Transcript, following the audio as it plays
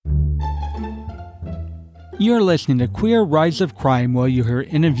You're listening to Queer Rise of Crime, where you hear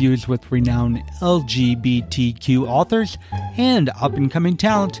interviews with renowned LGBTQ authors and up-and-coming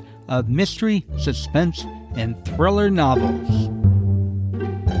talent of mystery, suspense, and thriller novels.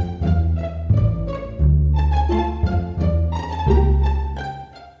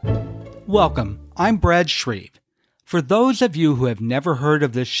 Welcome, I'm Brad Shreve. For those of you who have never heard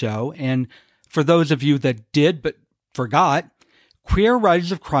of this show, and for those of you that did but forgot, Queer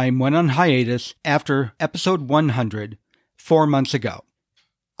Rise of Crime went on hiatus after episode 100 4 months ago.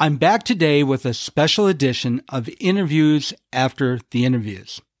 I'm back today with a special edition of interviews after the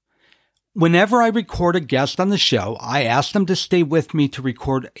interviews. Whenever I record a guest on the show, I ask them to stay with me to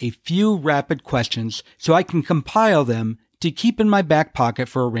record a few rapid questions so I can compile them to keep in my back pocket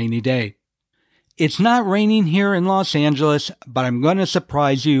for a rainy day. It's not raining here in Los Angeles, but I'm going to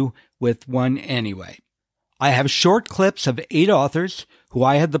surprise you with one anyway. I have short clips of 8 authors who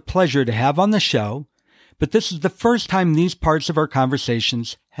I had the pleasure to have on the show, but this is the first time these parts of our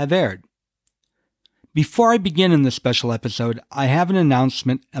conversations have aired. Before I begin in this special episode, I have an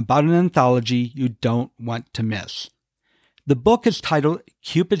announcement about an anthology you don't want to miss. The book is titled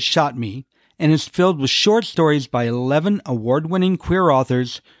Cupid Shot Me and is filled with short stories by 11 award-winning queer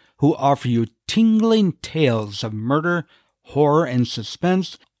authors who offer you tingling tales of murder, horror, and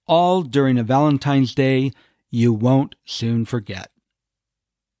suspense, all during a Valentine's Day you won't soon forget.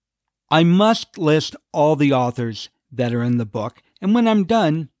 I must list all the authors that are in the book, and when I'm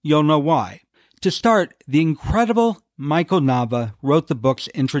done, you'll know why. To start, the incredible Michael Nava wrote the book's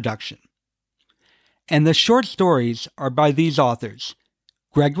introduction. And the short stories are by these authors: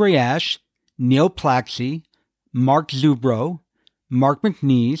 Gregory Ash, Neil Plaxey, Mark Zubro, Mark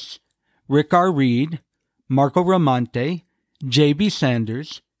McNeese, Rick R. Reed, Marco Ramonte, J.B.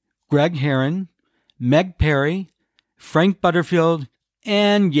 Sanders, Greg Heron, Meg Perry, Frank Butterfield,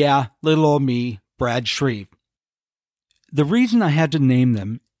 and little old me, Brad Shreve. The reason I had to name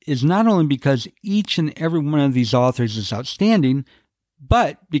them is not only because each and every one of these authors is outstanding,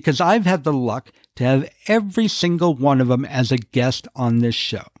 but because I've had the luck to have every single one of them as a guest on this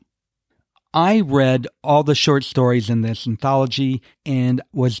show. I read all the short stories in this anthology and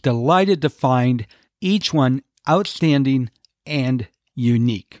was delighted to find each one outstanding and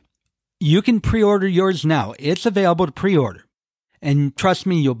unique. You can pre-order yours now. It's available to pre-order. And trust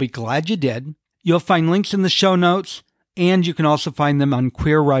me, you'll be glad you did. You'll find links in the show notes, and you can also find them on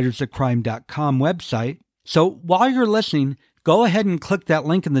queerwritersofcrime.com website. So while you're listening, go ahead and click that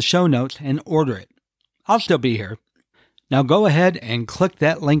link in the show notes and order it. I'll still be here. Now go ahead and click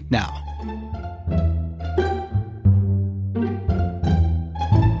that link now.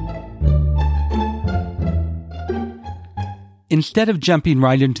 Instead of jumping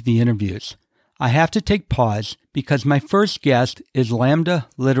right into the interviews, I have to take pause because my first guest is Lambda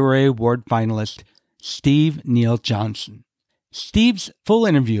Literary Award finalist Steve Neal Johnson. Steve's full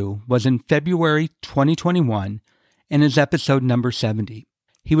interview was in February 2021 and is episode number 70.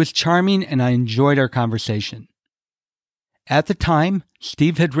 He was charming and I enjoyed our conversation. At the time,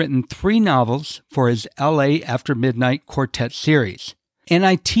 Steve had written 3 novels for his LA After Midnight Quartet series. And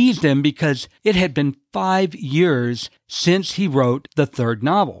I teased him because it had been 5 years since he wrote the 3rd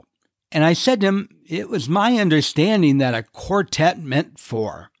novel. And I said to him, it was my understanding that a quartet meant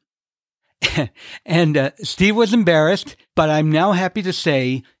 4. And Steve was embarrassed, but I'm now happy to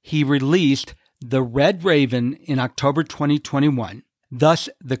say he released The Red Raven in October 2021. Thus,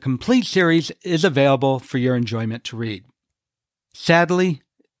 the complete series is available for your enjoyment to read. Sadly,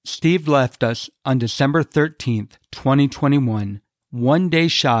 Steve left us on December 13th, 2021, one day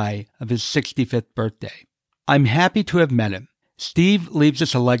shy of his 65th birthday. I'm happy to have met him. Steve leaves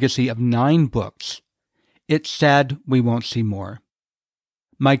us a legacy of 9 books. It's sad we won't see more.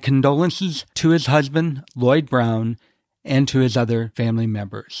 My condolences to his husband, Lloyd Brown, and to his other family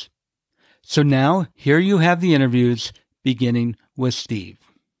members. So now, here you have the interviews, beginning with Steve.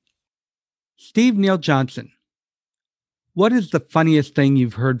 Steve Neal Johnson, what is the funniest thing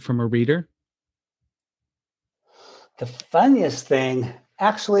you've heard from a reader? The funniest thing,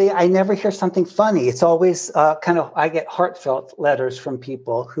 actually, I never hear something funny. It's always I get heartfelt letters from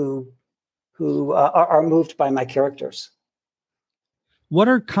people who are moved by my characters. What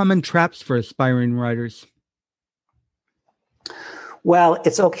are common traps for aspiring writers? Well,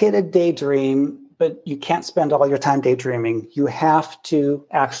 it's okay to daydream, but you can't spend all your time daydreaming. You have to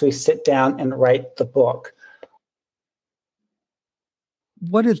actually sit down and write the book.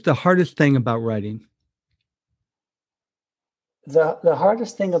 What is the hardest thing about writing? The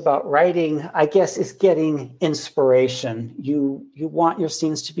hardest thing about writing, I guess, is getting inspiration. You want your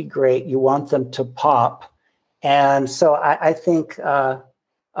scenes to be great. You want them to pop. And so I think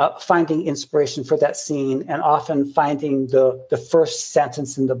finding inspiration for that scene, and often finding the first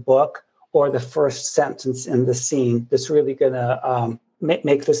sentence in the book or the first sentence in the scene that's really going to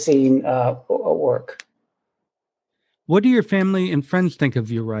make the scene work. What do your family and friends think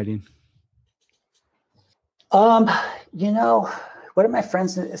of your writing? What are my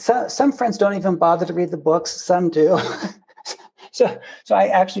friends? Some friends don't even bother to read the books. Some do. So I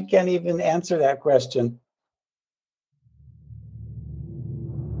actually can't even answer that question.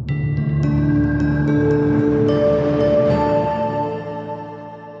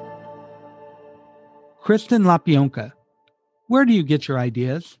 Kristen Lapionka, where do you get your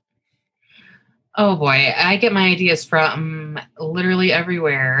ideas? Oh boy, I get my ideas from literally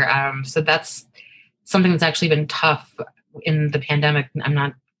everywhere. So that's something that's actually been tough in the pandemic. I'm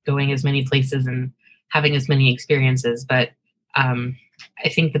not going as many places and having as many experiences, but I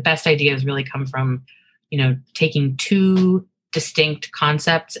think the best ideas really come from, taking two distinct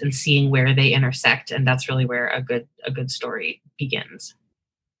concepts and seeing where they intersect, and that's really where a good story begins.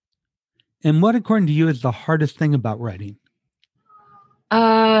 And what, according to you, is the hardest thing about writing?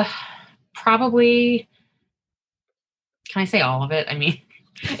 Probably. Can I say all of it? I mean,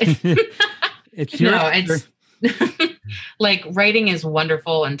 it's your it's like writing is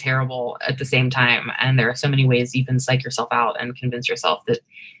wonderful and terrible at the same time, and there are so many ways you can psych yourself out and convince yourself that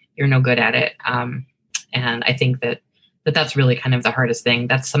you're no good at it. And I think that's really kind of the hardest thing.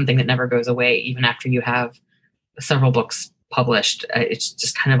 That's something that never goes away, even after you have several books published. It's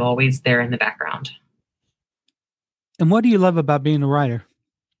just kind of always there in the background. And what do you love about being a writer?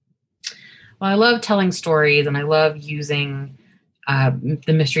 Well, I love telling stories, and I love using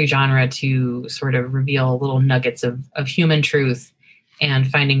the mystery genre to sort of reveal little nuggets of human truth and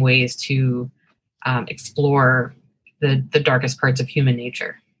finding ways to explore the darkest parts of human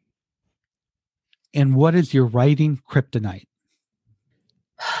nature. And what is your writing kryptonite?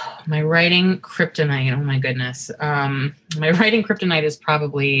 My writing kryptonite, oh my goodness. My writing kryptonite is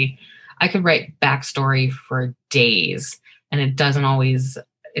probably, I could write backstory for days, and it doesn't always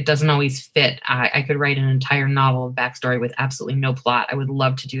fit. I could write an entire novel of backstory with absolutely no plot. I would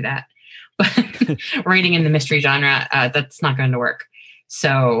love to do that. But writing in the mystery genre, that's not going to work.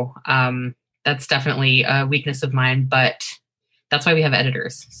 So that's definitely a weakness of mine, but that's why we have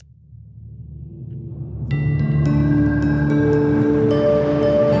editors.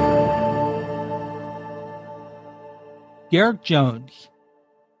 Garrick Jones,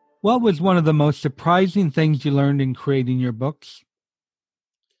 what was one of the most surprising things you learned in creating your books?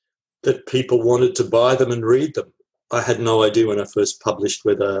 That people wanted to buy them and read them. I had no idea when I first published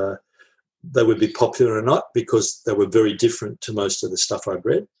whether they would be popular or not, because they were very different to most of the stuff I've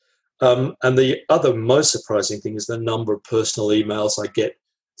read. And the other most surprising thing is the number of personal emails I get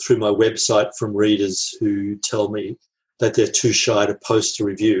through my website from readers who tell me that they're too shy to post a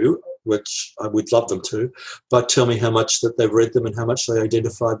review, which I would love them to, but tell me how much that they've read them and how much they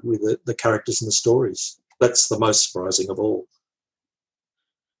identified with the characters and the stories. That's the most surprising of all.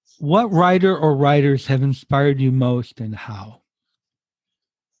 What writer or writers have inspired you most, and how?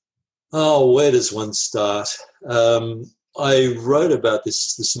 Oh, where does one start? I wrote about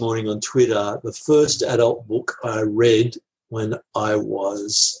this morning on Twitter. The first adult book I read when I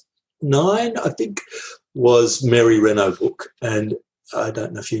was 9, I think, was Mary Renault book. And I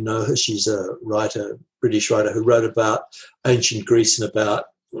don't know if you know her. She's a writer, British writer, who wrote about ancient Greece and about,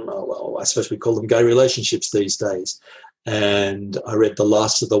 well, I suppose we call them gay relationships these days. And I read The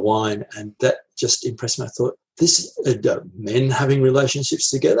Last of the Wine, and that just impressed me. I thought, this men having relationships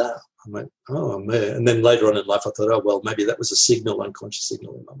together? I went, oh, man. And then later on in life, I thought, oh, well, maybe that was a signal, unconscious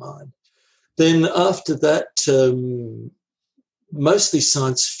signal in my mind. Then after that, mostly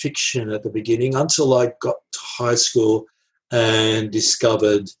science fiction at the beginning, until I got to high school and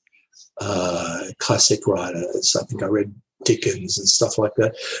discovered classic writers. I think I read Dickens and stuff like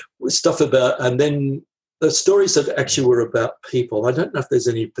that. And then the stories that actually were about people. I don't know if there's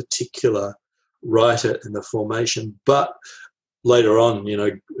any particular writer in the formation, but later on,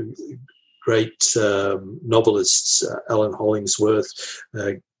 great novelists, Alan Hollingsworth,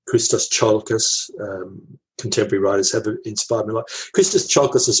 Christos Tsiolkas, contemporary writers have inspired me a lot. Christos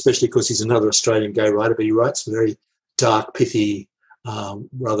Tsiolkas, especially because he's another Australian gay writer, but he writes very dark, pithy,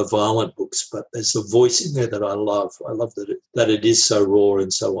 rather violent books. But there's a voice in there that I love. I love that it is so raw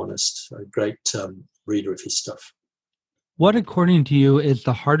and so honest. A great reader of his stuff. What, according to you, is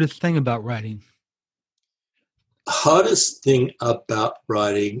the hardest thing about writing? Hardest thing about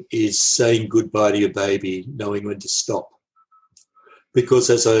writing is saying goodbye to your baby, knowing when to stop.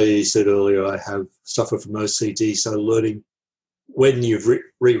 Because as I said earlier, I have suffered from OCD, so learning when you've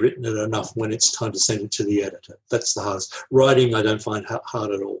rewritten it enough, when it's time to send it to the editor. That's the hardest. Writing I don't find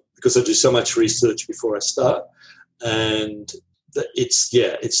hard at all because I do so much research before I start, and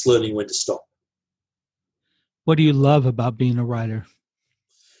it's learning when to stop. What do you love about being a writer?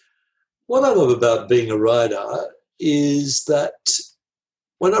 What I love about being a writer is that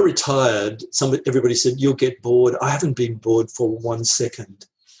when I retired, everybody said, you'll get bored. I haven't been bored for 1 second.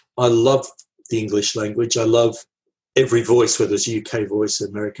 I love the English language. I love every voice, whether it's UK voice,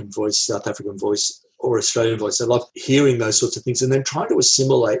 American voice, South African voice, or Australian voice. I love hearing those sorts of things and then trying to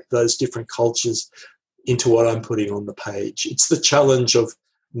assimilate those different cultures into what I'm putting on the page. It's the challenge of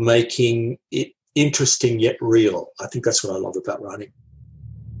making it interesting yet real. I think that's what I love about writing.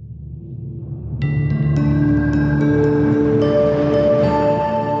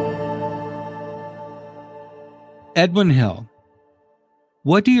 Edwin Hill,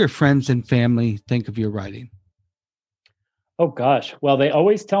 what do your friends and family think of your writing? Oh, gosh. Well, they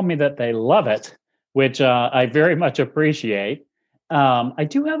always tell me that they love it, which I very much appreciate. I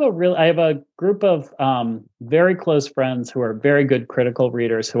have a group of very close friends who are very good critical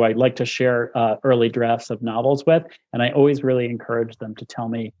readers who I like to share early drafts of novels with. And I always really encourage them to tell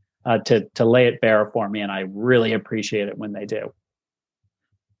me, to lay it bare for me. And I really appreciate it when they do.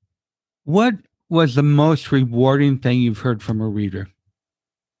 What was the most rewarding thing you've heard from a reader?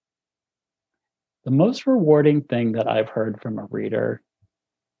 The most rewarding thing that I've heard from a reader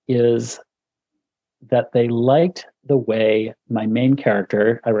is that they liked the way my main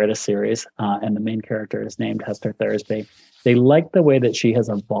character, I read a series, and the main character is named Hester Thursby. They liked the way that she has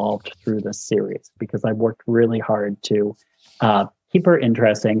evolved through this series because I've worked really hard to keep her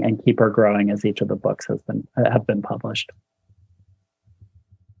interesting and keep her growing as each of the books have been published.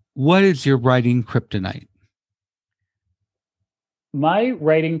 What is your writing kryptonite? My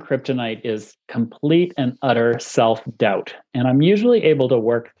writing kryptonite is complete and utter self-doubt, and I'm usually able to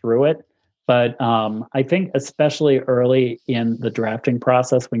work through it. But I think especially early in the drafting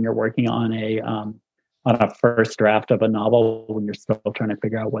process, when you're working on a first draft of a novel, when you're still trying to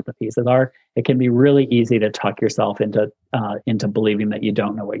figure out what the pieces are, it can be really easy to tuck yourself into believing that you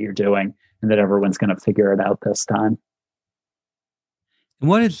don't know what you're doing and that everyone's going to figure it out this time. And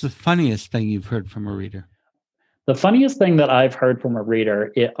what is the funniest thing you've heard from a reader? The funniest thing that I've heard from a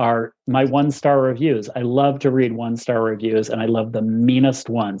reader are my 1-star reviews. I love to read 1-star reviews, and I love the meanest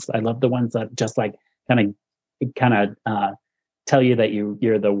ones. I love the ones that just like kind of tell you that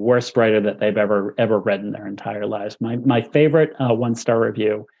you're the worst writer that they've ever read in their entire lives. My favorite 1-star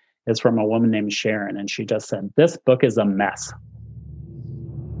review is from a woman named Sharon, and she just said, "This book is a mess."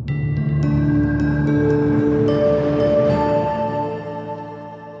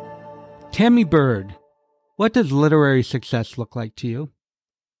 Tammy Bird, what does literary success look like to you?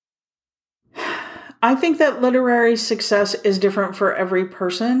 I think that literary success is different for every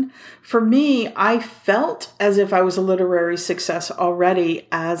person. For me, I felt as if I was a literary success already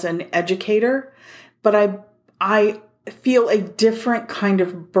as an educator, but I feel a different kind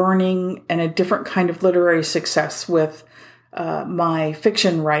of burning and a different kind of literary success with my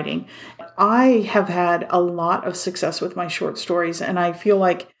fiction writing. I have had a lot of success with my short stories, and I feel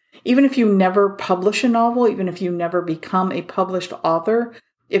like even if you never publish a novel, even if you never become a published author,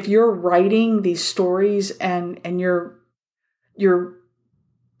 if you're writing these stories and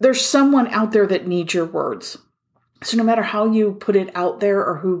there's someone out there that needs your words. So no matter how you put it out there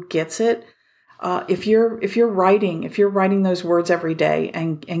or who gets it, if you're writing those words every day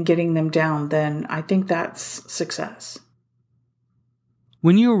and getting them down, then I think that's success.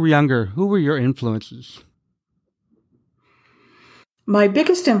 When you were younger, who were your influences? My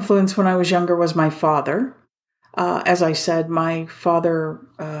biggest influence when I was younger was my father. As I said, my father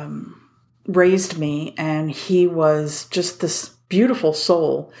raised me, and he was just this beautiful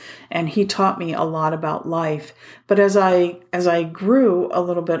soul, and he taught me a lot about life. But as I grew a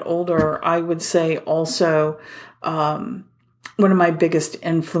little bit older, I would say also one of my biggest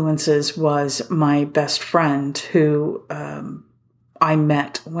influences was my best friend who I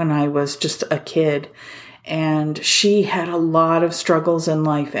met when I was just a kid. And she had a lot of struggles in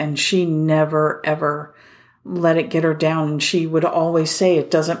life, and she never, ever let it get her down. And she would always say, it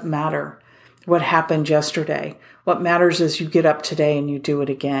doesn't matter what happened yesterday. What matters is you get up today and you do it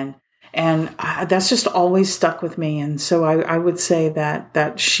again. And that's just always stuck with me. And so I would say that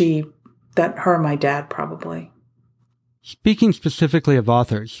her and my dad probably. Speaking specifically of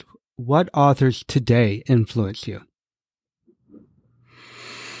authors, what authors today influence you?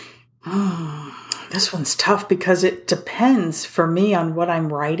 This one's tough because it depends for me on what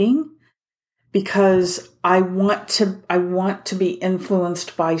I'm writing, because I want to be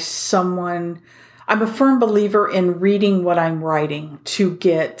influenced by someone. I'm a firm believer in reading what I'm writing to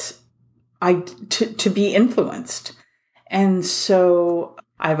to be influenced. And so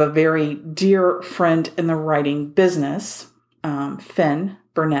I have a very dear friend in the writing business, Finn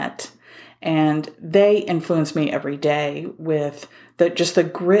Burnett, and they influence me every day with just the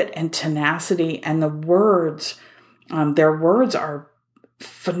grit and tenacity and the words. Their words are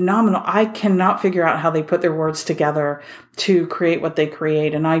phenomenal. I cannot figure out how they put their words together to create what they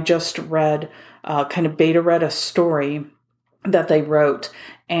create. And I just read, beta read a story that they wrote,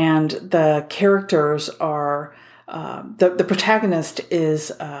 and the characters are, the protagonist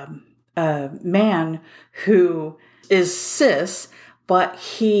is a man who is cis, but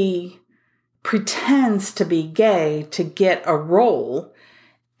he pretends to be gay to get a role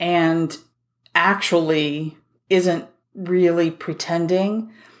and actually isn't really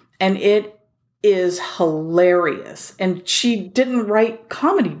pretending. And it is hilarious. And she didn't write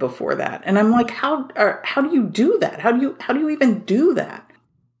comedy before that. And I'm like, how do you do that? How do you even do that?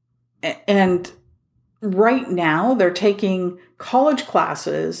 And right now they're taking college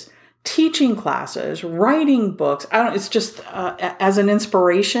classes, teaching classes, writing books. It's just as an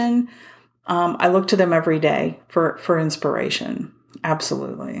inspiration. I look to them every day for inspiration.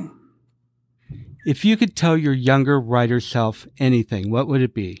 Absolutely. If you could tell your younger writer self anything, what would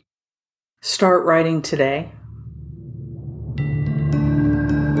it be? Start writing today.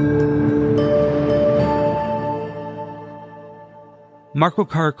 Marco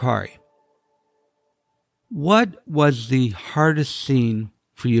Caracari, what was the hardest scene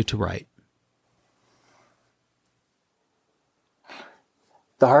for you to write?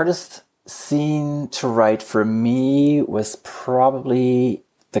 The hardest scene to write for me was probably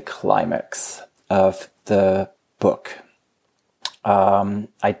the climax of the book.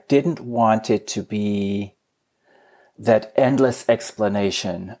 I didn't want it to be that endless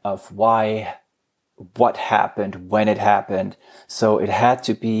explanation of why, what happened, when it happened. So it had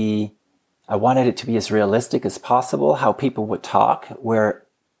to be, I wanted it to be as realistic as possible, how people would talk, where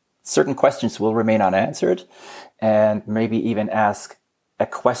certain questions will remain unanswered, and maybe even ask a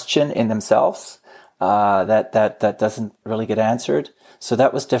question in themselves that doesn't really get answered. So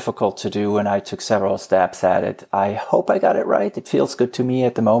that was difficult to do, and I took several stabs at it. I hope I got it right. It feels good to me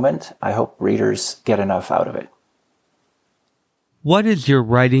at the moment. I hope readers get enough out of it. What is your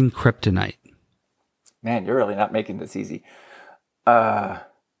writing kryptonite? Man, you're really not making this easy. I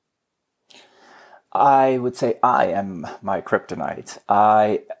would say I am my kryptonite.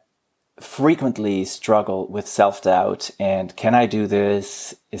 I frequently struggle with self-doubt and can I do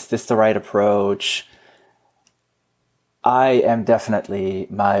this? Is this the right approach? I am definitely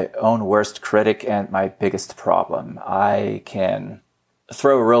my own worst critic and my biggest problem. I can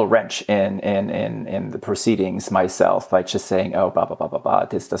throw a real wrench in the proceedings myself by just saying, oh, blah, blah, blah, blah, blah,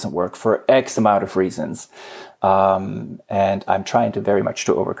 this doesn't work for X amount of reasons. And I'm trying to very much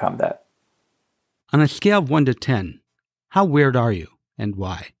to overcome that. On a scale of 1 to 10, how weird are you and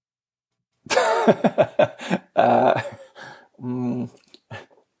why?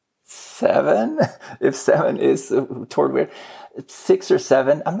 7, if 7 is toward weird. 6 or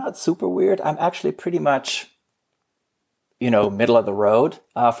 7. I'm not super weird. I'm actually pretty much, middle of the road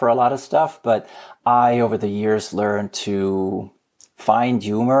for a lot of stuff. But I, over the years, learned to find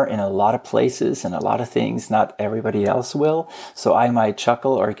humor in a lot of places and a lot of things not everybody else will. So I might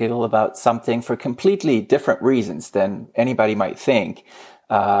chuckle or giggle about something for completely different reasons than anybody might think.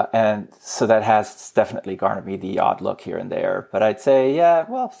 And so that has definitely garnered me the odd look here and there. But I'd say,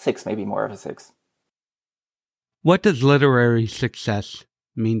 6, maybe more of a 6. What does literary success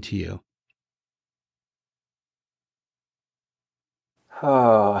mean to you?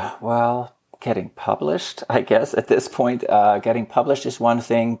 Oh, well, getting published, I guess, at this point. Getting published is one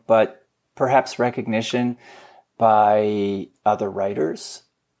thing, but perhaps recognition by other writers,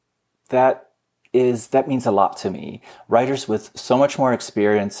 that means a lot to me. Writers with so much more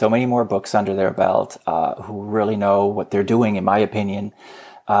experience, so many more books under their belt, who really know what they're doing, in my opinion,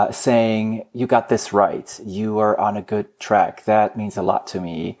 saying, you got this right, you are on a good track. That means a lot to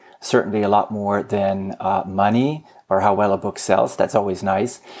me. Certainly a lot more than money or how well a book sells. That's always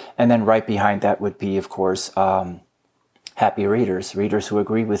nice. And then right behind that would be, of course, happy readers who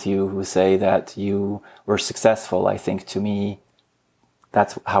agree with you, who say that you were successful. I think to me,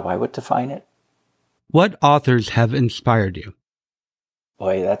 that's how I would define it. What authors have inspired you?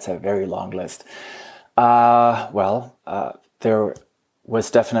 Boy, that's a very long list. There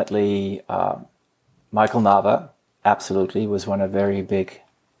was definitely Michael Nava, absolutely, was one of very big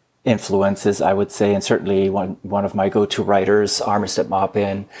influences, I would say, and certainly one of my go-to writers, Armistead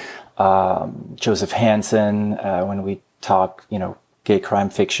Maupin, Joseph Hansen, when we talk, gay crime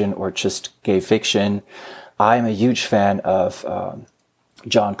fiction or just gay fiction. I'm a huge fan of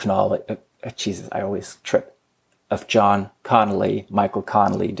John Connolly. Jesus, I always trip. Of John Connolly, Michael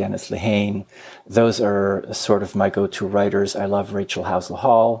Connolly, Dennis Lehane. Those are sort of my go-to writers. I love Rachel Housel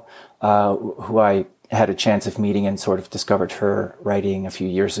Hall, who I had a chance of meeting and sort of discovered her writing a few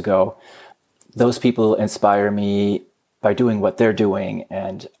years ago. Those people inspire me by doing what they're doing.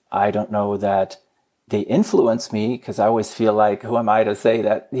 And I don't know that they influence me, because I always feel like, who am I to say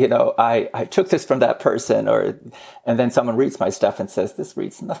that, I took this from that person, and then someone reads my stuff and says, this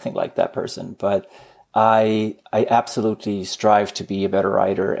reads nothing like that person. But I absolutely strive to be a better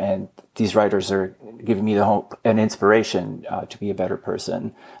writer, and these writers are giving me the hope and inspiration to be a better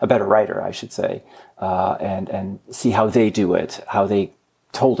person, a better writer, I should say, and see how they do it, how they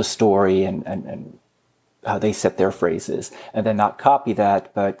told a story, and how they set their phrases, and then not copy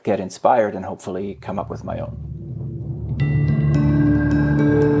that, but get inspired and hopefully come up with my own.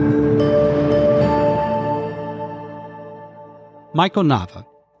 Michael Nava.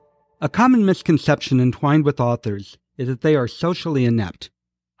 A common misconception entwined with authors is that they are socially inept.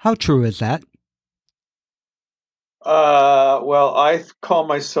 How true is that? Well, I call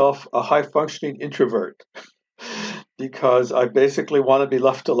myself a high-functioning introvert because I basically want to be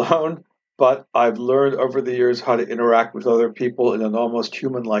left alone, but I've learned over the years how to interact with other people in an almost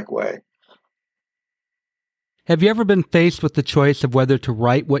human-like way. Have you ever been faced with the choice of whether to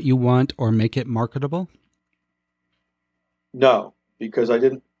write what you want or make it marketable? No, because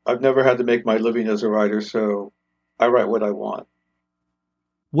I've never had to make my living as a writer, so I write what I want.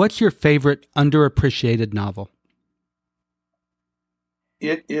 What's your favorite underappreciated novel?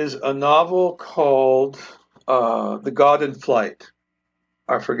 It is a novel called The God in Flight.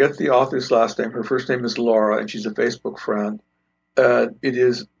 I forget the author's last name. Her first name is Laura, and she's a Facebook friend. It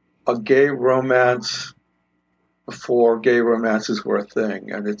is a gay romance before gay romances were a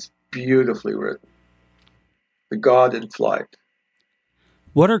thing, and it's beautifully written. The God in Flight.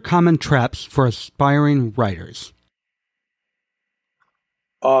 What are common traps for aspiring writers?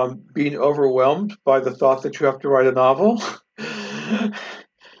 Being overwhelmed by the thought that you have to write a novel.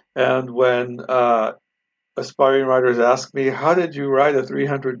 And when aspiring writers ask me, how did you write a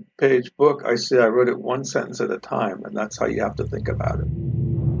 300-page book? I say I wrote it one sentence at a time, and that's how you have to think about it.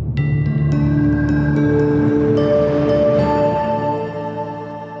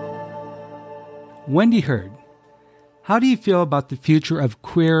 Wendy Hurd. How do you feel about the future of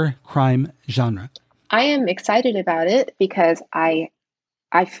queer crime genre? I am excited about it because I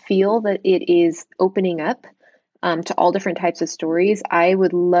feel that it is opening up to all different types of stories. I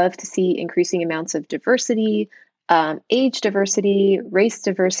would love to see increasing amounts of diversity, age diversity, race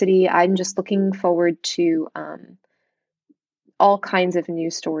diversity. I'm just looking forward to all kinds of new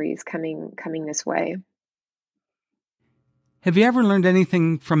stories coming this way. Have you ever learned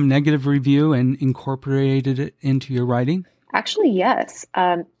anything from negative review and incorporated it into your writing? Actually, yes.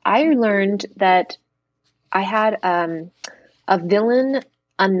 I learned that I had a villain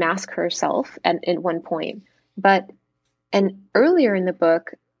unmask herself at one point. And earlier in the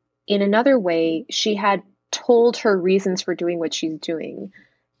book, in another way, she had told her reasons for doing what she's doing.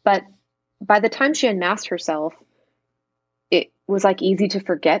 But by the time she unmasked herself, it was like easy to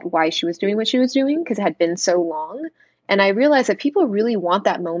forget why she was doing what she was doing because it had been so long. And I realized that people really want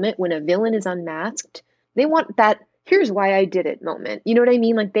that moment when a villain is unmasked. They want that, here's why I did it moment. You know what I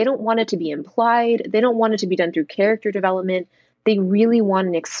mean? Like they don't want it to be implied. They don't want it to be done through character development. They really want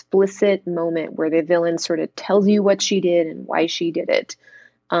an explicit moment where the villain sort of tells you what she did and why she did it.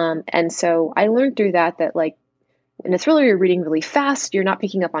 And so I learned through that like in a thriller, you're reading really fast. You're not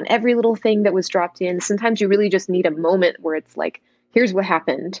picking up on every little thing that was dropped in. Sometimes you really just need a moment where it's like, here's what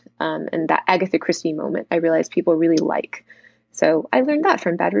happened. And that Agatha Christie moment, I realized people really like. So I learned that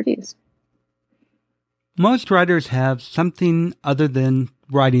from bad reviews. Most writers have something other than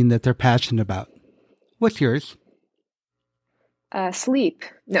writing that they're passionate about. What's yours? Sleep.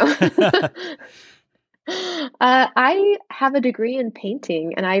 No. I have a degree in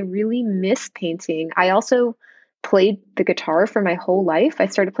painting and I really miss painting. I also played the guitar for my whole life. I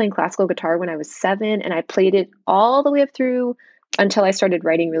started playing classical guitar when I was 7 and I played it all the way up through until I started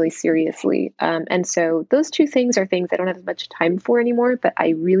writing really seriously. And so those two things are things I don't have as much time for anymore, but I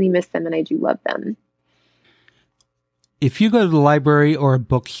really miss them and I do love them. If you go to the library or a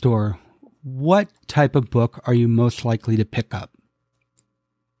bookstore, what type of book are you most likely to pick up?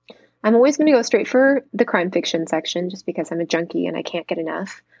 I'm always going to go straight for the crime fiction section just because I'm a junkie and I can't get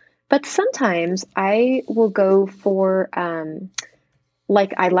enough. But sometimes I will go for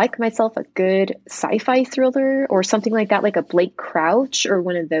I like myself a good sci-fi thriller or something like that, like a Blake Crouch or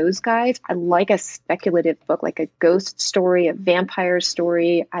one of those guys. I like a speculative book, like a ghost story, a vampire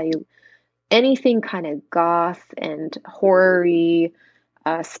story. Anything kind of goth and horror-y,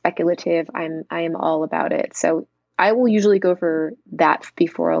 speculative. I am all about it. So I will usually go for that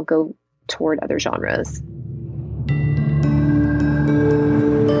before I'll go toward other genres.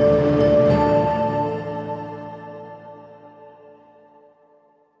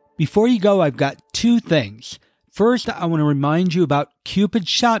 Before you go, I've got two things. First, I want to remind you about Cupid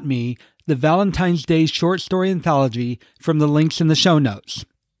Shot Me, the Valentine's Day short story anthology, from the links in the show notes.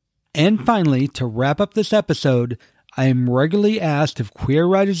 And finally, to wrap up this episode, I am regularly asked if Queer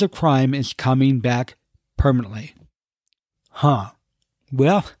Writers of Crime is coming back permanently.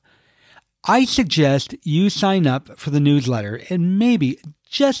 Well, I suggest you sign up for the newsletter, and maybe,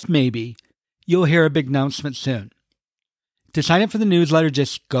 just maybe, you'll hear a big announcement soon. To sign up for the newsletter,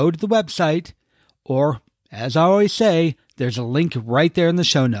 just go to the website, or, as I always say, there's a link right there in the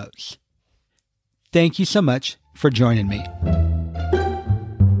show notes. Thank you so much for joining me.